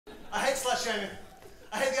shaming.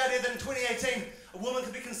 I hate the idea that in 2018, a woman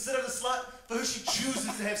could be considered a slut for who she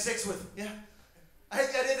chooses to have sex with. Yeah. I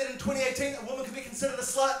hate the idea that in 2018, a woman could be considered a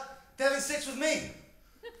slut for having sex with me.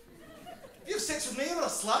 If you have sex with me, you're not a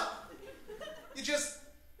slut. You're just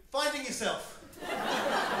finding yourself.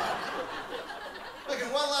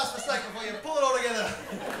 Making one last mistake before you pull it all together.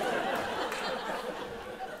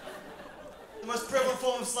 The most prevalent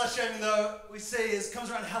form of slut shaming, though, we see comes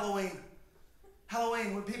around Halloween.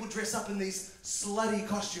 Halloween, when people dress up in these slutty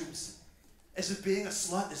costumes, as if being a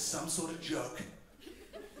slut is some sort of joke.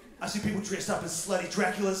 I see people dressed up as slutty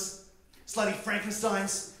Draculas, slutty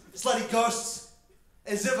Frankensteins, slutty ghosts,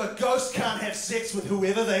 as if a ghost can't have sex with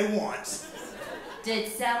whoever they want.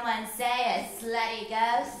 Did someone say a slutty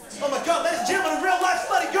ghost? Oh my God, ladies and gentlemen, a real life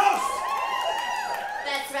slutty ghost!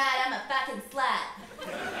 That's right, I'm a fucking slut.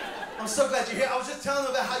 I'm so glad you're here. I was just telling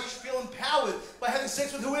them about how you should feel empowered by having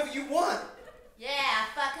sex with whoever you want. Yeah, I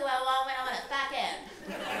fuck who I want when I want to fuck him.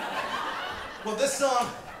 Well, this song,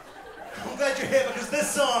 I'm glad you're here because this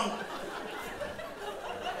song,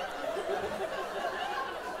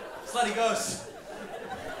 Slutty Ghost.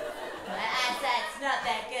 My eyesight's not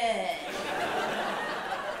that good.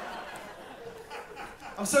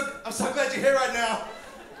 I'm so glad you're here right now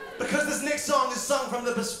because this next song is sung from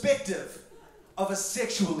the perspective of a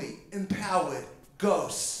sexually empowered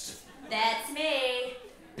ghost. That's me.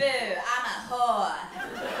 Boo, I'm a whore.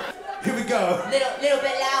 Here we go. Little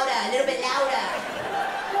bit louder, little bit louder.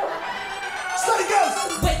 Slutty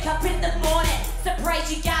Ghost! Wake up in the morning, surprise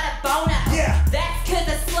you got a boner. Yeah. That's 'cause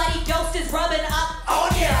the slutty ghost is rubbing up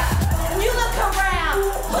on ya. You look around,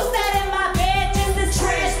 who's that in my bed? Just a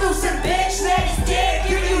translucent bitch that is dead,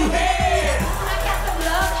 give you head. I got some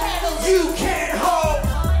love handles You can't hold.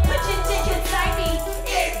 Put your dick inside me,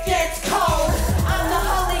 it gets cold. I'm the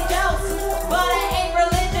Holy Ghost, but I ain't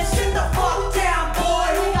religious. Sit the fuck down, boy.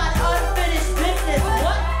 We got unfinished business.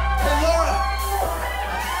 What? Hey, Laura.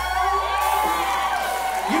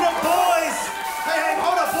 You know boys. Hey,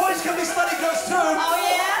 hold up. Boys can be slutty ghosts too. Oh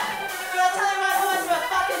yeah? You wanna tell everyone how much of a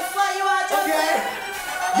fucking slut you are, Joseph? Okay.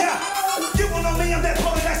 Yeah. You will know me, I'm that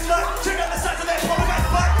poltergeist slut. Check out the size of that poltergeist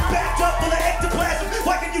butt. Backed up full of ectoplasm.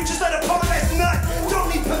 Why can't you just let a poltergeist nut? Don't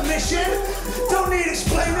need permission. Don't need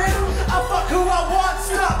explaining. I fuck who I want.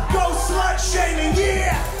 Stop ghost slut shaming.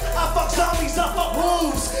 Yeah. I fuck zombies. I fuck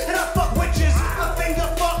wolves. And I fuck witches. I finger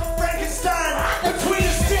fuck Frankenstein. Between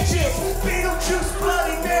the stitches. Beetlejuice,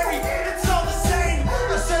 Bloody Mary. It's all the same.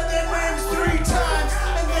 I said their names 3 times.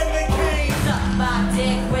 And then they came. Suck my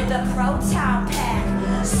dick with a proton pack.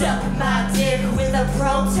 Suck my dick with a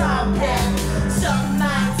proton pack. Suck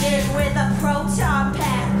my dick with a proton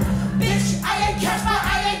pack. Bitch, I ain't catch my,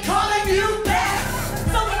 I ain't calling you back.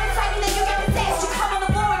 So get inside me, then you get possessed. You come on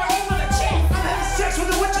the floor and I aim for the chest. I'm having sex with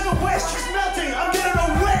the witch in the west. She's melting. I'm getting a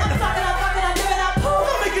wet. I'm fucking, I'm doing a poo.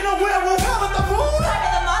 I'm making a werewolf. How about the moon? Time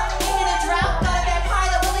of the month, eating a drought. Got a vampire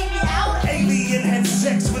that will leave me out. Alien had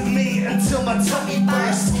sex with me until my tummy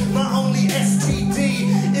burst. My only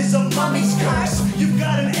STD is a mummy's curse. You've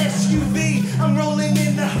got an SUV. I'm rolling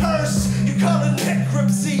in the hearse. You call it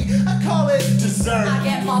necropsy. I call it dessert. I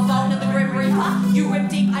get my phone to the Grim Reaper. You rip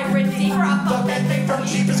deep, I rip deeper. I fuck that thing from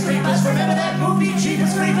Jeepers Creepers. Remember that movie,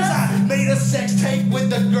 Jeepers Creepers? I made a sex tape with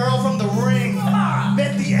the girl from The Ring.